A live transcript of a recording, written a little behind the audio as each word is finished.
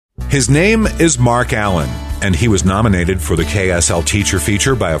His name is Marc Allen, and he was nominated for the KSL Teacher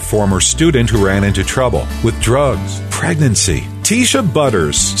Feature by a former student who ran into trouble with drugs, pregnancy. Tisha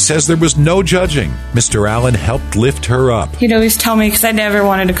Butters says there was no judging. Mr. Allen helped lift her up. He'd always tell me, because I never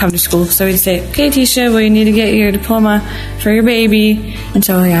wanted to come to school, so he'd say, okay, Tisha, well, you need to get your diploma for your baby. And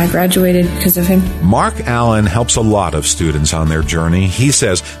so, I graduated because of him. Marc Allen helps a lot of students on their journey. He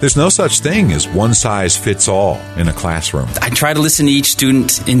says there's no such thing as one size fits all in a classroom. I try to listen to each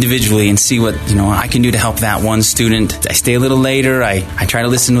student individually and see what I can do to help that one student. I stay a little later. I try to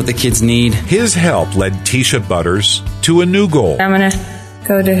listen to what the kids need. His help led Tisha Butters to a new goal. I'm going to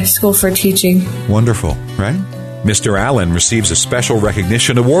go to school for teaching. Wonderful, right? Mr. Allen receives a special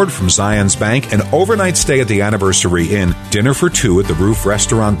recognition award from Zions Bank, an overnight stay at the Anniversary Inn, dinner for two at the Roof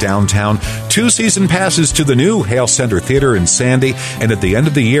Restaurant downtown, 2 season passes to the new Hale Center Theater in Sandy, and at the end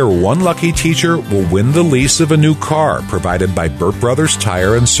of the year, one lucky teacher will win the lease of a new car provided by Burt Brothers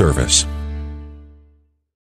Tire and Service.